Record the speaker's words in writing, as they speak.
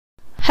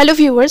Hello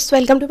viewers,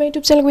 welcome to my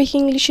YouTube channel week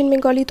English in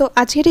Bengali. তো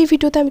আজকের এই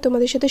ভিডিওতে আমি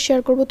তোমাদের সাথে শেয়ার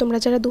করব তোমরা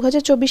যারা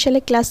 2024 সালে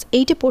ক্লাস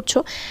 8-এ পড়ছো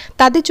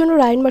তাদের জন্য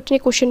রায়ন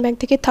মার্টিনের কোশ্চেন ব্যাংক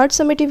থেকে থার্ড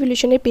সামেটিভ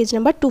ইভ্যালুয়েশনের পেজ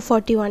নাম্বার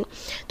 241।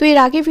 তো এর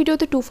আগের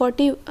ভিডিওতে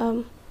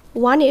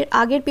 241-এর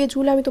আগের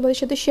পেজগুলো আমি তোমাদের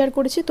সাথে শেয়ার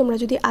করেছি। তোমরা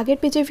যদি আগের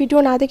পেজের ভিডিও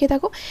না দেখে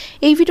থাকো,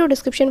 এই ভিডিও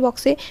ডেসক্রিপশন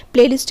বক্সে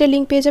প্লেলিস্টের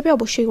লিঙ্ক পেয়ে যাবে,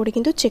 অবশ্যই করে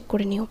কিন্তু চেক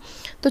করে নিও।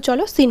 তো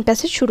চলো সিন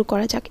প্যাসেজ শুরু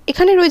করা যাক।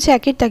 এখানে রয়েছে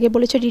একের দাগে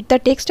বলেছে read the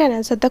text and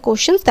answer the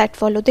questions that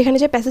follow. তো এখানে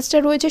যে প্যাসেজটা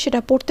রয়েছে সেটা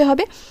পড়তে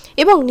হবে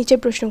এবং নিচের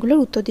প্রশ্নগুলোর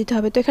উত্তর দিতে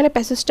হবে। তো এখানে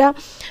প্যাসেজটা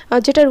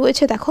যেটা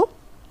রয়েছে দেখো,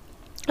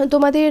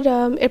 তোমাদের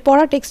এর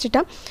পড়া টেক্সট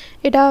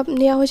এটা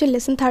নেওয়া হয়েছে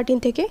লেসন 13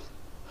 থেকে,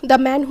 the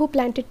man who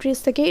planted trees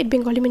থেকে। এর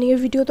বেঙ্গলি মিনিংয়ের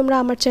ভিডিও তোমরা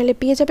আমার চ্যানেলে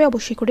পেয়ে যাবে,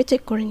 অবশ্যই করে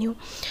চেক করে নিও।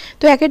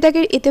 তো একের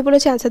দাগের এতে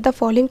বলেছে অ্যান্সার দ্য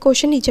ফলোইং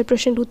কোশ্চেন, নিচের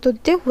প্রশ্নের উত্তর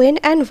দিতে। When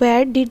and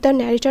wire did the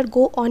narrator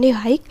go on a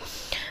hike.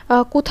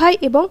 কোথায়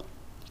এবং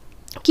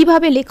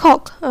কিভাবে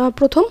লেখক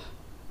প্রথম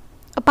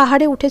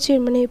পাহাড়ে উঠেছে,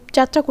 মানে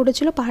যাত্রা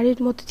করেছিল, পাহাড়ের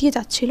মধ্যে দিয়ে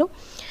যাচ্ছিল।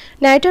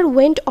 Narrator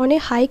went on a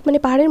hike মানে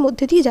পাহাড়ের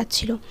মধ্যে দিয়ে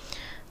যাচ্ছিল।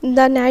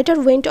 The narrator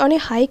went on a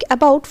hike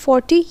about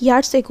 40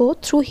 years ago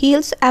through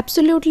hills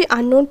absolutely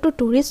unknown to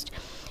tourists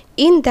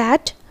in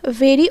that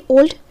very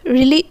old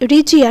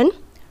region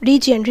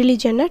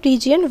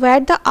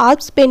where the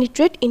Alps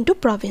penetrate into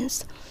province.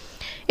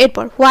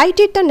 এরপর why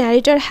did the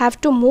narrator have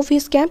to move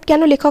his camp?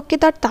 কেন লেখককে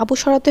তার তাঁবু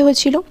সরাতে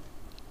হয়েছিল?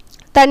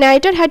 The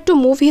narrator had to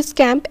move his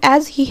camp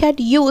as he had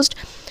used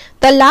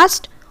the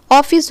last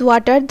of his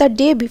water the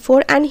day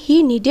before and he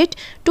needed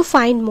to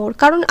find more.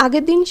 কারণ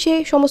আগের দিন সে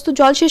সমস্ত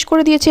জল শেষ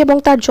করে দিয়েছে এবং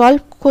তার জল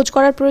খোঁজ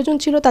করার প্রয়োজন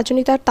ছিল, তার জন্য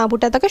তার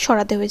তাঁবুটা তাকে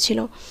সরাতে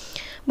হয়েছিল।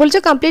 বলছে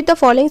complete the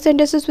following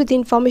sentences with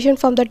information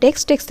from the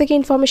text থেকে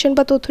ইনফরমেশন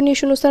বা তথ্য নিয়ে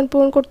শূন্যস্থান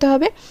পূরণ করতে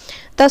হবে।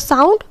 The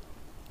sound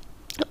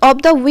of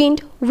the wind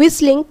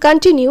whistling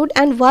continued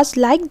and was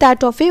like that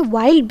of a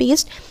wild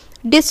beast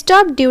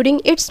disturbed during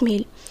its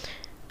meal.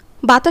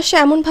 বাতাসে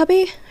এমনভাবে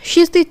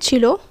শীষ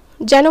দিচ্ছিল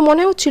যেন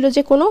মনে হচ্ছিল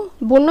যে কোনো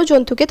বন্য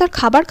জন্তুকে তার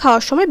খাবার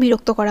খাওয়ার সময়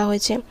বিরক্ত করা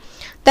হয়েছে।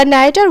 The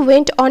narrator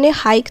went on a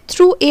hike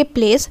through a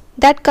place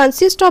that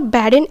consist of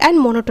barren and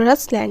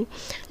monotonous land.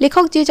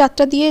 লেখক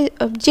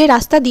যে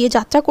রাস্তা দিয়ে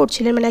যাত্রা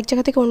করছিলেন, মানে এক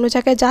জায়গা থেকে অন্য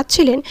জায়গায়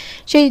যাচ্ছিলেন,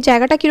 সেই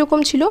জায়গাটা কীরকম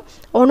ছিল?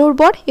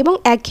 অনুর্বর এবং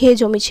একঘেয়ে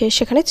জমি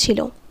সেখানে ছিল।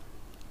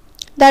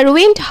 The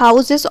ruined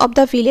houses of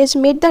the village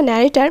made the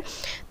narrator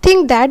think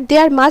that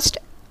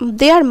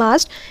there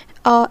must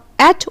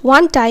at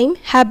one time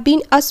have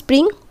been a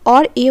spring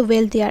or a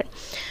well there.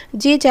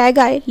 যে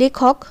জায়গায়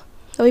লেখক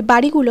ওই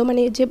বাড়িগুলো,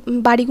 মানে যে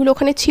বাড়িগুলো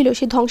ওখানে ছিল,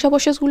 সেই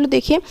ধ্বংসাবশেষগুলো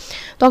দেখে,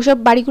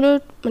 বাড়িগুলো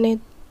মানে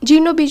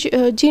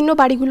জীর্ণ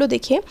বাড়িগুলো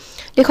দেখে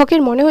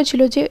লেখকের মনে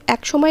হয়েছিল যে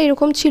এক সময়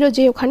এরকম ছিল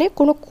যে ওখানে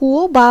কোনো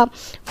কুয়ো বা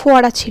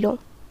ফোয়ারা ছিল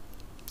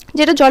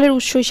যেটা জলের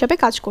উৎস হিসাবে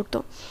কাজ করতো।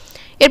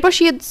 এরপর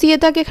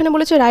সিয়েদাকে এখানে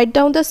বলেছে write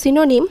down the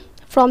synonym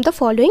from the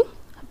following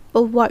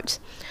words.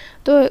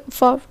 তো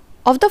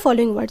অফ দ্য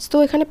ফলোয়িং ওয়ার্ডস, তো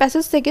এখানে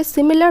প্যাসেজ থেকে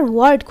সিমিলার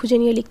ওয়ার্ড খুঁজে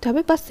নিয়ে লিখতে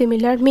হবে বা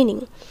সিমিলার মিনিং।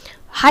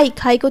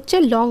 হাইক হচ্ছে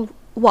লং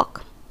ওয়াক,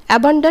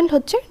 অ্যাবান্ডেন্ট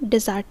হচ্ছে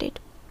ডেজার্টেড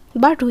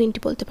বা রুইন্ড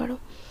বলতে পারো।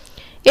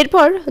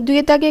 এরপর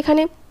দুইয়ের দাগে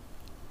এখানে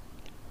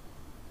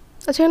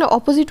এখানে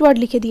অপোজিট ওয়ার্ড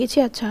লিখে দিয়েছি।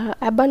 আচ্ছা,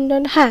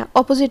 অ্যাবান্ডেন্ট, হ্যাঁ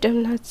অপোজিট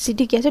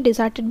ঠিকই আছে,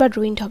 ডেজার্টেড বা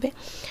রুইন্ড হবে।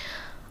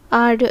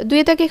 আর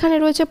দুইয়ের দাগে এখানে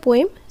রয়েছে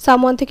পোয়েম,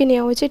 সামওয়ান থেকে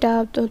নেওয়া হয়েছে, এটা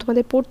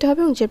তোমাদের পড়তে হবে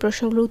এবং যে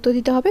প্রশ্নগুলোর উত্তর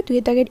দিতে হবে।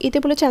 দুইয়ের দাগের এতে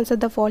বলেছে অ্যান্সার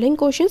দ্য ফলোইং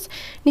কোশ্চেন্স,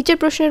 নিচের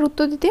প্রশ্নের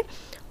উত্তর দিতে।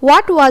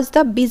 What was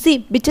the busy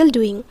beetle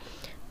doing?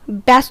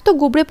 ব্যস্ত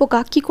গুবরে পোকা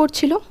কী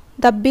করছিল?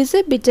 The busy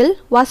beetle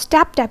was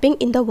tapping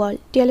in the ওয়াল।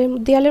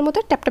 দেয়ালের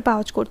মধ্যে ট্যাপ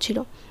আওয়াজ করছিল,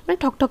 মানে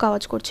ঠকঠক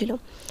আওয়াজ করছিল।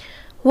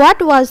 What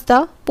was the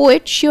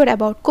poet sure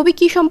about? কবি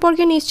কী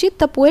সম্পর্কে নিশ্চিত?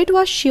 The poet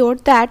was sure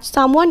that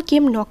someone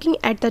came knocking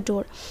at the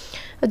door.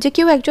 যে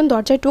কেউ একজন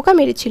দরজায় টোকা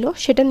মেরেছিল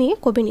সেটা নিয়ে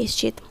কবি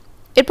নিশ্চিত।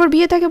 এরপর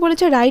বিয়ে তাকে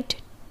বলেছে write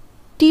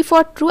T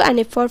for true and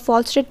F for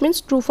false statements,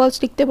 true false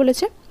লিখতে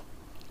বলেছে।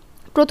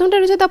 প্রথমটা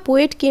রয়েছে the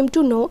poet came to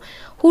know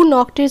who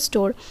knocked his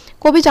ডোর।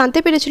 কবি জানতে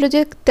পেরেছিল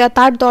যে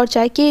তার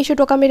দরজায় কে এসে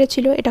টোকা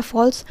মেরেছিল, এটা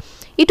ফলস।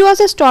 ইট ওয়াজ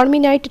এ স্টর্মি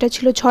নাইট, এটা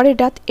ছিল ঝড়ের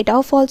রাত,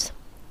 এটাও false.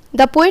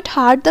 The poet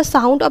hard the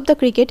sound of the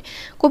cricket,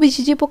 কবি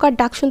ঝিঝি পোকার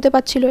ডাক শুনতে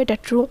পাচ্ছিল, এটা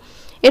ট্রু।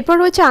 এরপর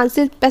রয়েছে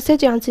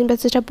আনসিন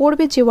প্যাসেজটা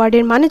পড়বে, যে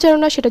ওয়ার্ডের মানে জানো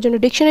না সেটার জন্য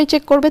ডিকশনারি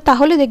চেক করবে,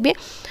 তাহলে দেখবে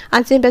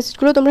আনসিন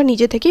প্যাসেজগুলো তোমরা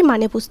নিজে থেকেই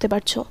মানে বুঝতে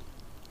পারছো।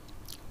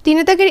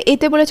 তিনের দাগের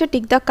এতে বলেছে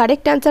টিক দ্য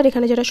কারেক্ট অ্যান্সার,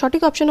 এখানে যেটা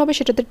সঠিক অপশন হবে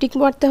সেটাতে টিক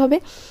মারতে হবে।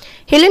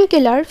 Helen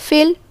Keller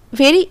fail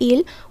very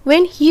ill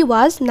when he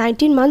was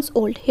 19 months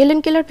old. Helen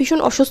Keller ভীষণ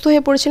অসুস্থ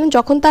হয়ে পড়েছিলেন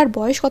যখন তার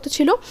বয়স কত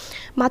ছিল?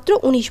 মাত্র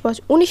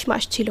 19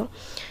 মাস ছিল।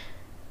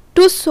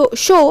 To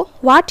show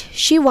what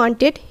she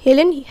wanted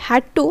Helen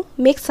had to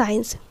make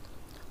science.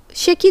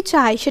 সে কী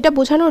চায় সেটা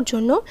বোঝানোর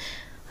জন্য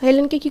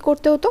হেলেনকে কী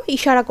করতে হতো?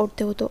 ইশারা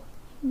করতে হতো,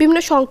 বিভিন্ন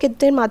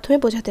সংকেতের মাধ্যমে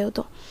বোঝাতে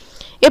হতো।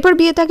 এরপর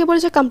বিয়ে তাকে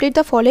বলেছে complete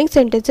the following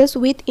sentences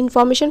with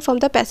information from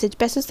the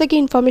passage থেকে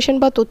ইনফরমেশন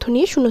বা তথ্য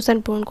নিয়ে শূন্যস্থান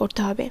পূরণ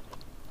করতে হবে।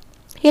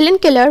 Helen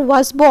Keller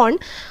was born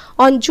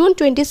on June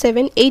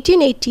 27,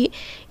 1880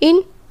 in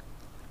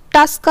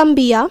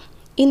টাসকাম্বিয়া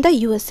in the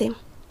USA.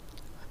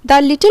 The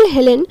little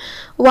Helen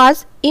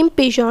was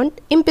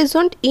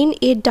imprisoned in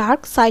a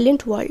dark,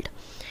 silent world.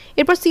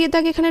 এরপর সি এর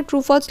দাগে এখানে ট্রু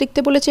ফলস লিখতে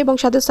বলেছে এবং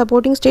সাথে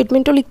সাপোর্টিং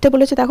স্টেটমেন্টও লিখতে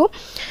বলেছে। দেখো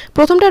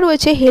প্রথমটা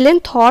রয়েছে Helen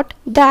thought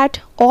that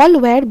all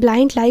wire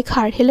blind like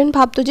her. Helen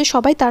ভাবতো যে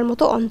সবাই তার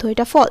মতো অন্ধ,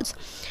 এটা false.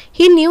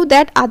 He knew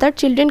that other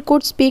children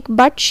could speak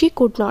but she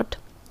could not.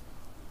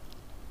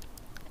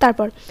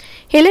 তারপর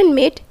হেলেন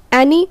মেট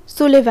অ্যানি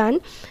সুলিভান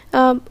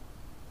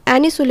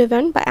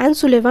বা an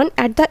Sullivan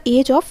at the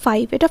age of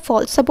 5, এটা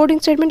false. Supporting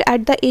statement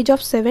at the age of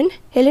 7,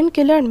 Helen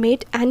Keller mate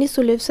Annie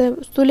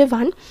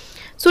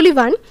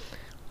Sullivan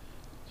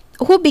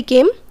who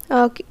became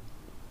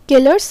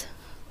Keller's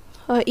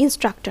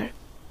instructor.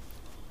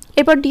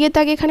 এরপর D এর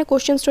দাগে এখানে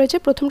questions রয়েছে।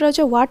 প্রথমটা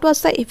রয়েছে what was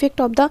the effect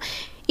of the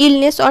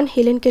illness on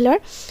Helen Keller.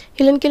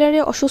 Helen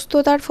কেলারের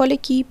অসুস্থতার ফলে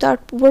কি তার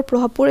উপর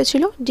প্রভাব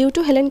পড়েছিল। Due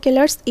to Helen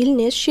কেলার্স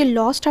illness she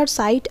lost her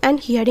site and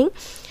hearing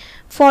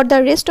for the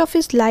rest of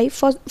his life.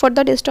 For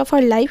the rest of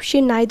her life she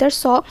neither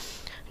saw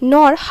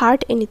nor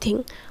heard anything.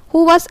 Who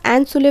was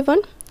Anne Sullivan?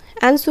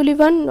 Anne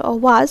Sullivan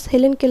was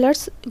Helen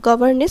Keller's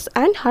governess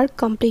and her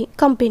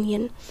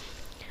companion.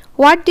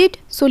 What did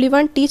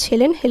Sullivan teach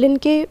Helen?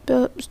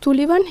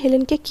 Sullivan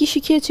হেলেনকে কি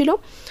শিখিয়েছিল?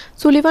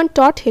 Sullivan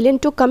taught Helen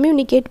to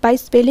communicate by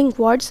spelling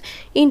words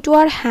into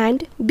her hand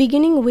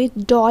beginning with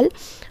doll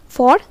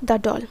for the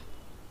doll.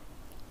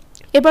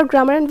 এবার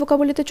grammar and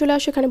ভোকাবুলারিতে চলে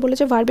আসে। এখানে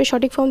বলেছে ভার্বের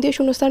সঠিক form দিয়ে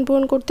শূন্যস্থান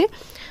পূরণ করতে।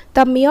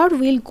 The mayor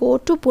will go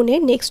to Pune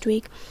next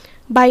week.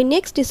 By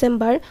next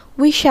December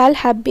we shall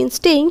have been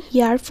staying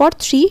here for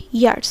 3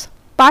 years.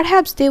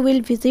 Perhaps they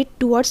will visit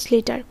towards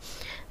later.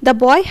 The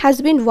boy has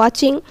been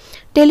watching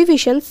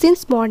television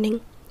since morning.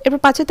 এরপর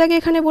পাঁচের দাগে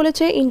এখানে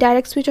বলেছে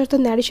indirect speech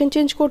অর্থাৎ narration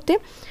change করতে।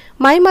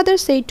 My mother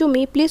said to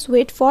me please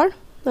wait for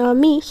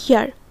me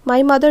here. My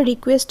mother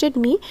requested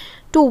me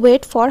two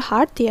wait for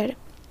her there.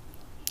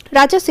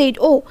 Raja said,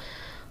 oh,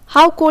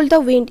 how cold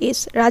the wind is.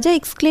 Raja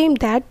exclaimed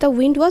that the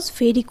wind was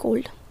very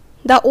cold.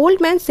 The old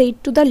man said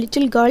to the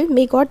little girl,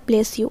 may God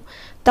bless you.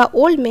 The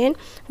old man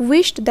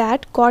wished that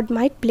God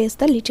might bless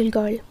the little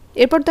girl.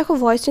 এরপর দেখো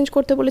voice change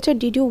করতে বলেছে।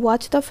 Did you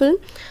watch the film?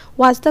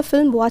 Was the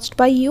film watched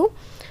by you?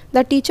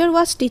 The teacher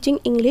was teaching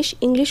English.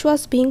 English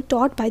was being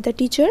taught by the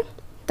teacher.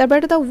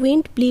 তারপরে the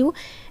wind blew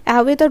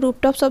away the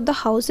রুফটপস of the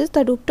houses.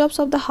 The রুফটপস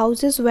of the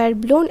houses wire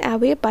blown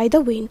away by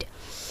the wind.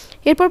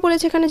 এরপর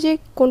বলেছে এখানে যে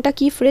কোনটা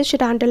কি phrase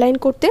সেটা underline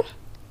করতে।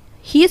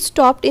 He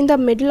stopped in the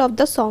middle of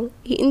the song.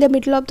 In the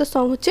middle of the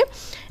song হচ্ছে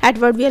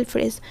adverbial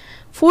phrase.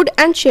 Food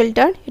and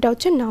shelter এটা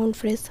হচ্ছে নাউন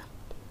ফ্রেজ।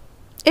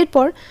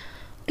 এরপর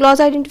ক্লজ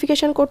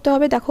আইডেন্টিফিকেশন করতে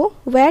হবে। দেখো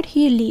wire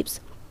he lives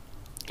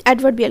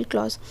adverbial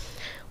clause.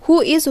 Who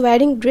is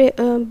wiring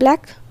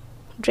black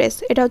dress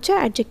এটা হচ্ছে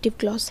adjective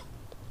clause.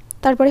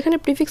 তারপর এখানে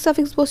প্রিফিক্স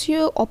সাফিক্স বসিয়ে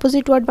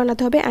অপোজিট ওয়ার্ড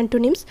বানাতে হবে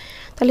অ্যান্টোনিমস।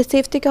 তাহলে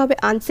সেফ থেকে হবে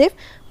আনসেফ,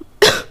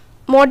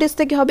 মডেস্ট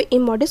থেকে হবে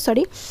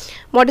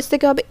মডেস্ট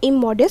থেকে হবে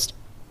ইমমডেস্ট,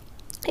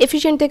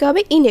 এফিশিয়েন্ট থেকে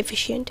হবে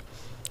ইনএফিশিয়েন্ট।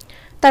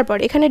 তারপর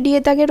এখানে ডি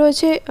এর দাগে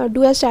রয়েছে ডু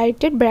অ্যাজ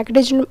ডাইরেক্টেড,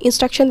 ব্র্যাকেটের জন্য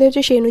ইনস্ট্রাকশন দিয়েছে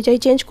সেই অনুযায়ী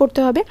চেঞ্জ করতে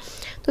হবে।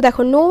 তো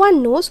দেখো no one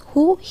knows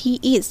who he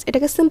is,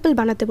 এটাকে সিম্পল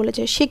বানাতে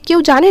বলেছে। সে কেউ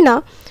জানে না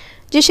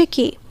যে সে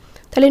কে,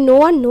 তাহলে no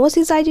one knows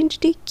his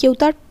identity, কেউ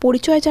তার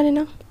পরিচয় জানে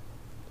না।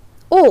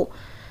 ও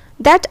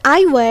that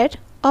I wire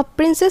a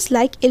princess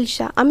like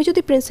Elsa, আমি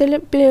যদি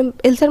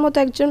এলসার মতো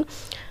একজন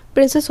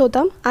প্রিন্সেস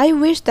হতাম। I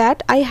wish that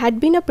I had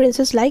been a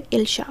princess like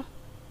Elsa.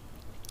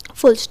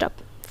 Full stop.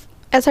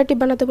 Assertive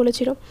বানাতে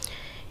বলেছিল।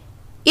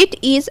 It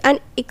is an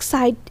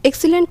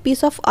excellent piece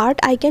of art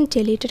I can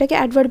tell ইট, এটাকে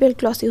adverbial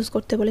clause use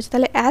করতে বলেছে।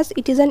 তাহলে as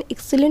it is an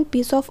excellent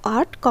piece of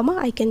art comma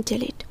I can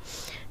tell it.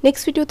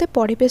 Next ভিডিওতে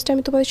পরের পেজটা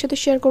আমি তোমাদের সাথে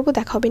শেয়ার করবো।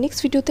 দেখা হবে নেক্সট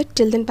ভিডিওতে।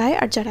 Till then by.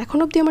 আর যারা এখন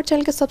অবধি আমার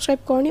চ্যানেলকে সাবস্ক্রাইব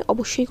করনি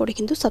অবশ্যই করে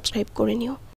কিন্তু সাবস্ক্রাইব করে নিও।